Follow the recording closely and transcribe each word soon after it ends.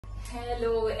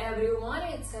Hello everyone,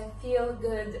 it's a Feel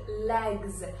Good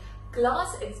Legs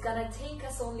class. It's gonna take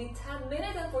us only 10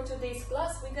 minutes, and for today's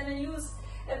class we're gonna use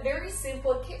a very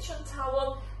simple kitchen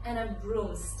towel and a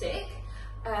broomstick,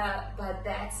 but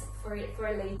that's for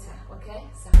later, okay?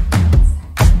 So let's start.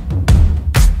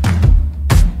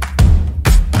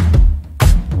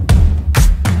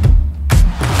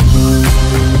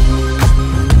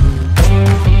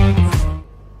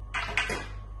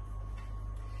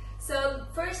 So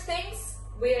first things,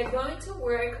 we are going to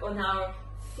work on our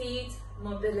feet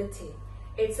mobility.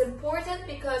 It's important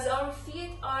because our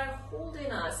feet are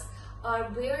holding us, are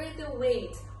bearing the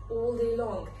weight all day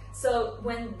long. So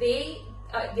when they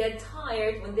get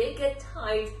tired, when they get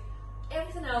tight,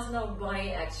 everything else in our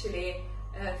body actually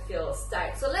feels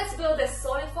tight. So let's build a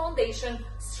solid foundation,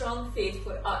 strong feet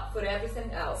for everything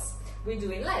else we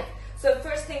do in life. So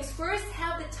first things first,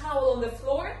 have the towel on the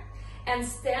floor and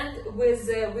stand with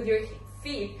your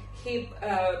feet hip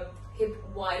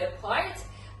wide apart.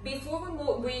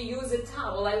 Before we use a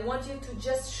towel, I want you to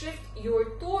just shift your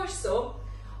torso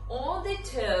on the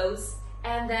toes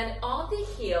and then on the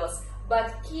heels,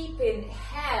 but keeping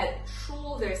head,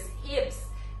 shoulders, hips,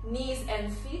 knees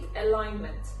and feet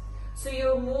alignment. So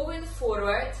you're moving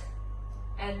forward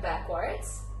and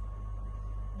backwards,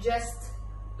 just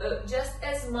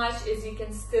as much as you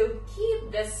can still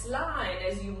keep this line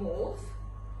as you move.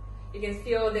 You can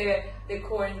feel the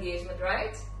core engagement,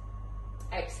 right?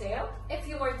 Exhale, a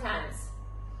few more times.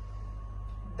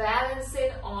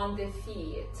 Balancing on the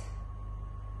feet.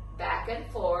 Back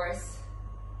and forth.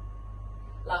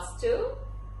 Last two.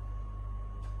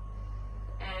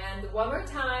 And one more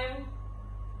time.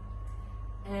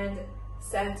 And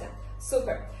center.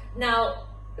 Super. Now,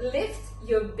 lift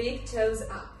your big toes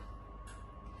up.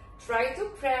 Try to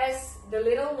press the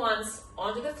little ones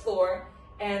onto the floor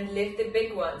and lift the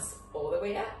big ones all the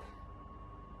way up.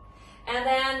 And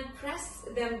then press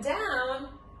them down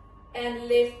and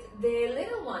lift the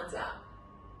little ones up.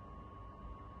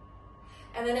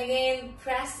 And then again,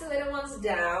 press the little ones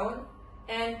down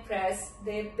and press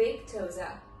the big toes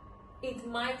up. It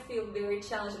might feel very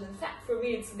challenging. In fact, for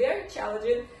me, it's very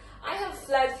challenging. I have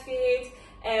flat feet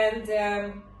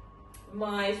and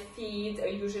my feet are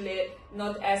usually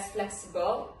not as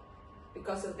flexible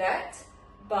because of that,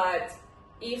 but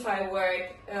if I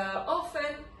work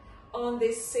often on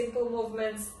these simple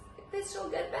movements, this will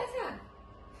get better.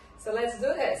 So let's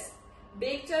do this.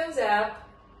 Big toes up,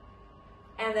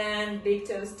 and then big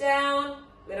toes down,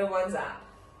 little ones up.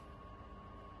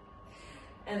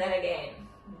 And then again,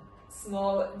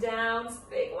 small downs,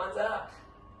 big ones up,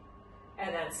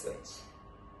 and then switch.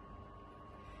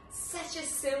 Such a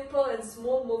simple and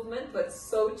small movement, but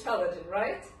so challenging,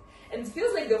 right? And it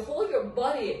feels like the whole of your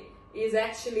body is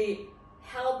actually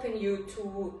helping you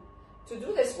to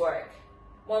do this work.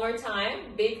 One more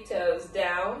time, big toes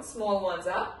down, small ones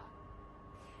up,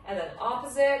 and then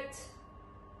opposite.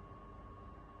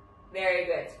 Very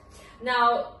good.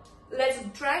 Now, let's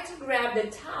try to grab the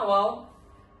towel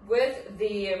with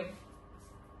the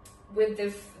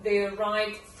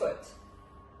right foot.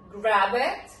 Grab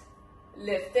it,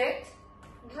 lift it,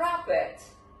 drop it.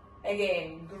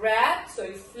 Again, grab, so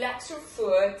you flex your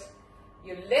foot,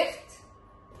 you lift,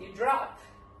 you drop.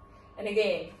 And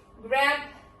again, grab,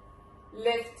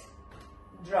 lift,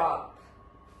 drop.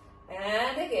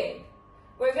 And again,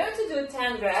 we're going to do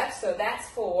 10 reps, so that's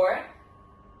 4,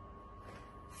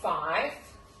 5,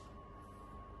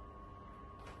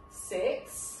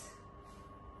 6,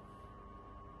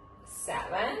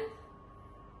 7,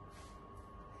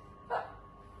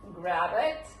 grab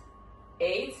it,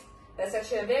 8. That's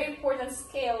actually a very important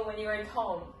scale when you're at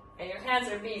home and your hands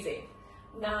are busy.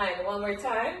 9, one more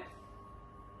time,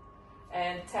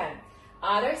 and 10.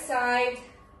 Other side,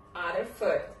 other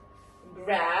foot.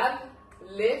 Grab,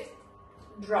 lift,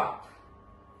 drop.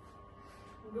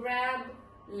 Grab,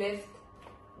 lift,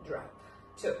 drop.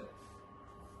 2.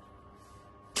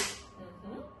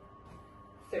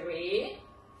 3,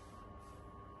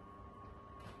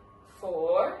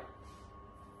 4,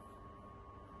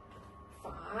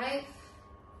 5,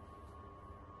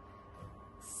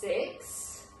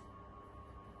 6,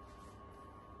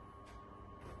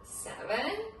 7,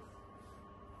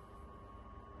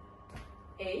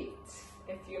 8,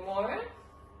 a few more,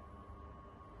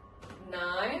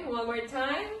 9, one more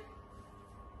time,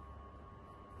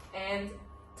 and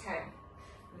 10.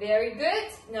 Very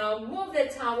good. Now move the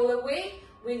towel away.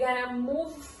 We're gonna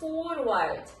move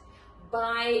forward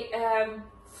by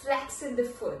flexing the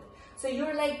foot. So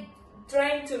you're like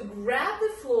trying to grab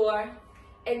the floor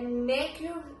and make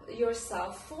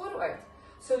yourself forward.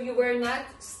 So you were not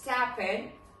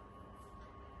stepping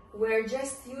we're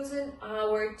just using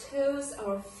our toes,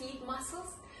 our feet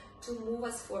muscles to move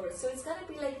us forward. So it's gonna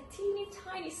be like teeny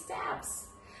tiny steps.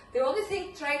 The only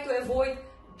thing, try to avoid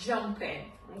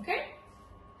jumping, okay?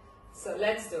 So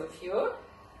let's do a few.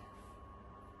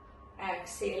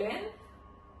 Exhaling.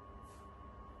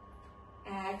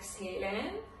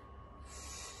 Exhaling.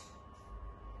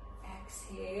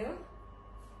 Exhale.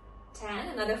 10,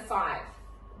 another 5.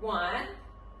 1,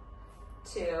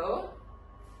 2,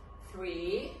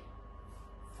 3,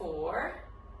 4,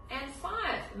 and 5.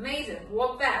 Amazing.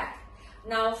 Walk back.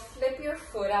 Now flip your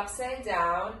foot upside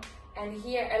down and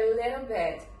here a little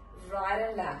bit, right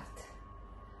and left.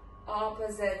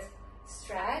 Opposite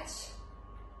stretch.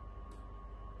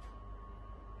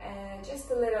 And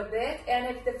just a little bit. And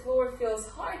if the floor feels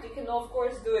hard, you can of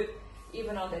course do it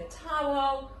even on the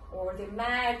towel or the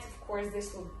mat. Of course,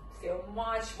 this will feel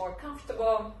much more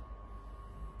comfortable.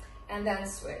 And then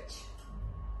switch.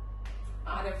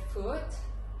 Other foot.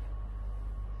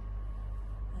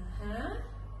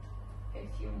 A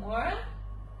few more.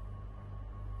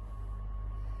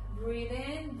 Breathe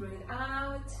in, breathe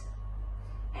out,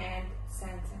 and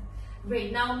center.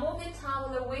 Great. Now move the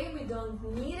towel away. We don't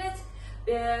need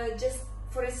it. Just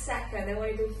for a second, I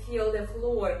want you to feel the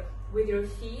floor with your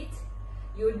feet.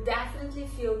 You definitely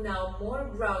feel now more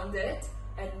grounded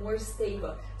and more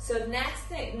stable. So next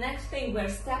thing, we're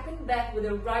stepping back with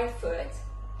the right foot.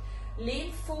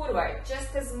 Lean forward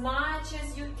just as much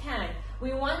as you can.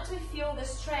 We want to feel the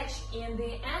stretch in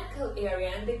the ankle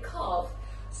area and the calf.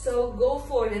 So go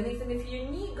forward, and even if your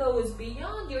knee goes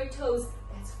beyond your toes,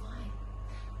 that's fine.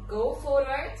 Go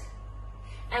forward,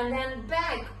 and then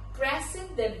back,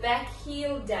 pressing the back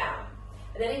heel down.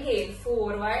 And then again,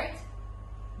 forward,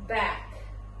 back,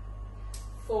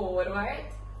 forward,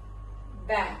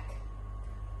 back.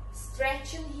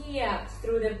 Stretching here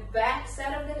through the back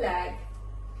side of the leg.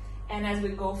 And as we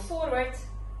go forward,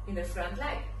 in the front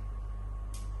leg.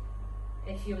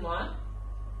 A few more.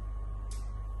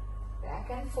 Back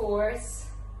and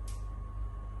forth.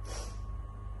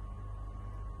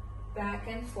 Back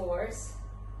and forth.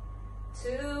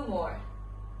 2 more.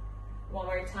 One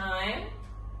more time.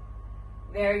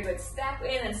 Very good. Step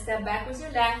in and step back with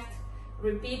your left.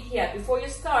 Repeat here. Before you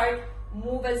start,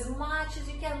 move as much as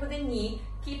you can with the knee,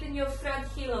 keeping your front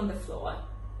heel on the floor.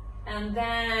 And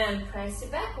then press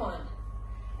it back one.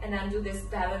 And then do this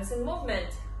balancing movement.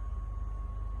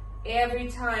 Every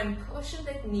time pushing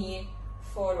that knee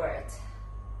forward.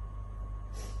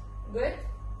 Good.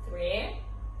 3,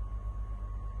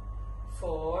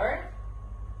 4,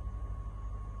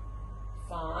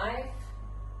 5,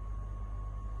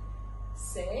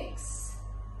 6,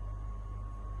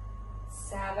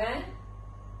 7,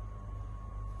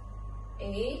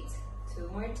 8, 2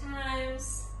 more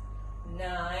times,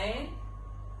 9,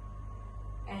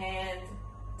 and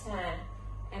 10.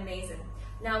 Amazing.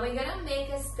 Now we're gonna make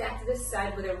a step to the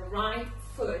side with the right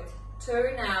foot.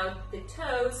 Turn out the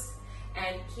toes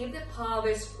and keep the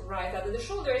pelvis right out of the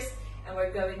shoulders. And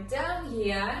we're going down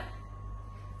here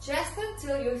just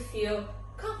until you feel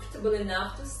comfortable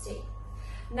enough to stay.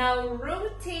 Now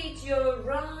rotate your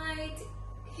right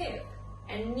hip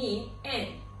and knee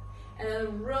in and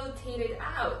then rotate it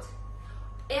out.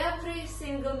 Every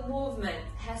single movement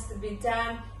has to be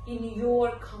done in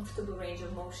your comfortable range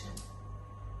of motion.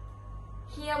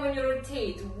 Here when you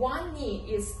rotate, one knee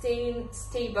is staying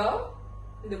stable,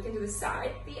 looking to the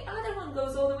side, the other one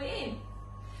goes all the way in.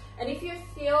 And if you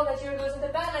feel that you're losing the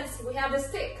balance, we have the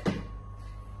stick.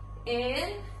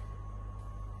 In,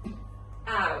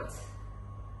 out.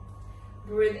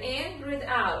 Breathe in, breathe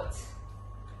out.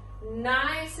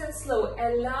 Nice and slow.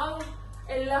 Allow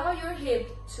your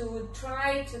hip to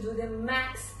try to do the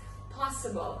max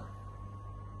possible.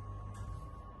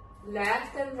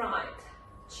 Left and right.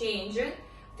 Changing.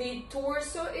 The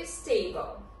torso is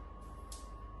stable.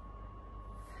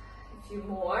 A few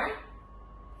more.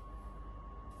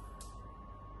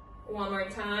 One more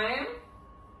time.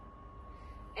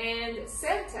 And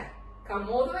center. Come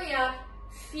all the way up.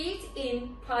 Feet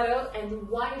in, puddle, and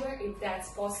wider if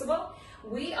that's possible.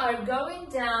 We are going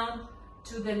down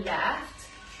to the left,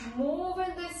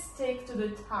 moving the stick to the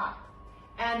top,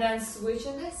 and then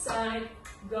switching the side,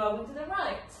 going to the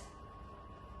right.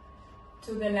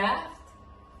 To the left,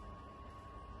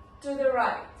 to the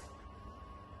right,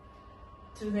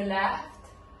 to the left,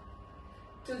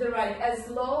 to the right, as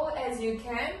low as you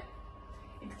can.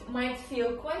 It might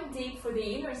feel quite deep for the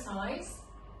inner thighs,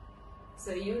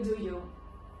 so you do you.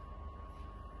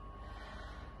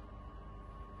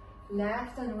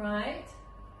 Left and right.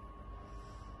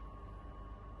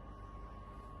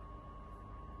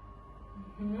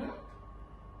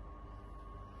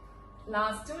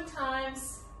 Last 2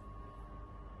 times.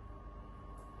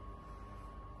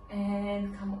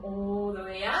 and come all the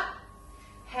way up.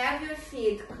 Have your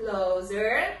feet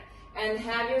closer and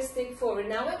have your stick forward.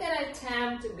 Now we're going to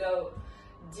attempt to go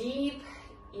deep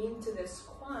into the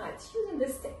squat using the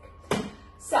stick.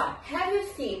 So have your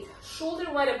feet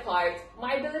shoulder wide apart,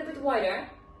 might be a little bit wider.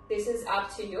 This is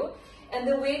up to you. And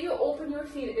the way you open your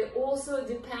feet, it also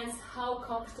depends how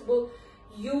comfortable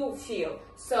you feel.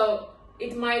 So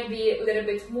it might be a little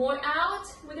bit more out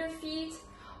with your feet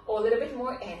or a little bit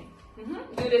more in.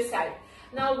 You decide.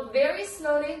 Now very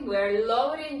slowly we're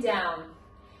lowering down.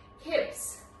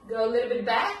 Hips go a little bit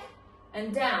back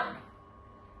and down.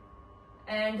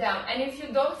 And down. And if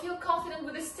you don't feel confident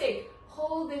with the stick,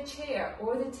 hold the chair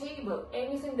or the table,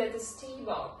 anything that is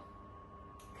stable.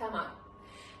 Come on.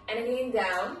 And again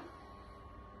down.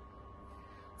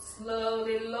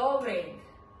 Slowly lowering.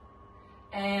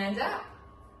 And up.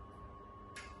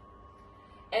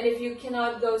 And if you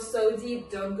cannot go so deep,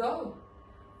 don't go.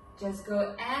 Just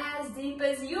go as deep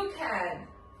as you can.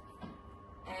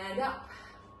 And up.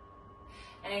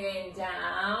 And again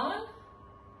down.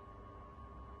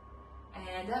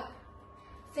 And up.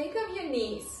 Think of your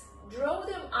knees. Draw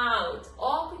them out.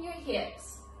 Open your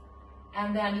hips.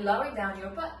 And then lower down your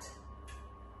butt.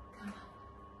 Come on.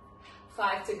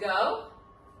 5 to go.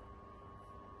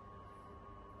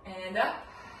 And up.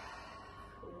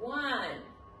 1.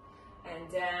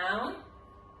 And down.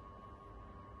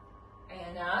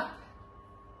 And up.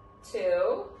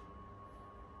 2.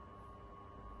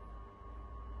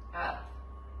 Up.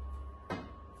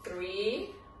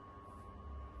 3.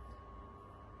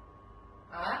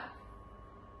 Up.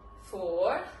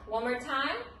 4. One more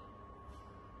time.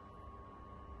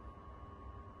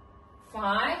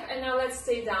 5. And now let's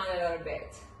stay down a little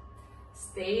bit.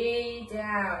 Stay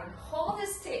down. Hold the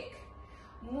stick.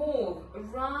 Move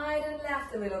right and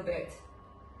left a little bit.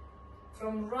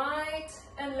 From right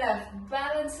and left,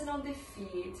 balancing on the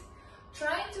feet.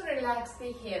 Trying to relax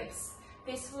the hips.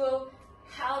 This will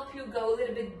help you go a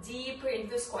little bit deeper into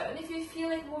the squat. And if you feel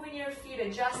like moving your feet,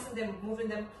 adjusting them, moving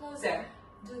them closer,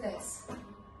 do this.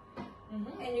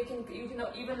 And you can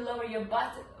even lower your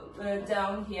butt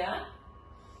down here.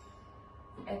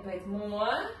 A bit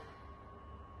more.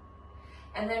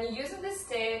 And then using the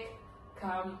stick,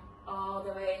 come all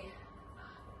the way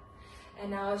up.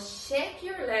 And now shake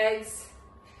your legs,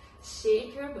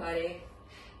 shake your body.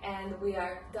 And we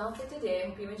are done for today.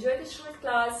 Hope you enjoyed this short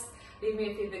class. Leave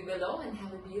me a feedback below and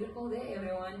have a beautiful day,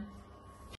 everyone.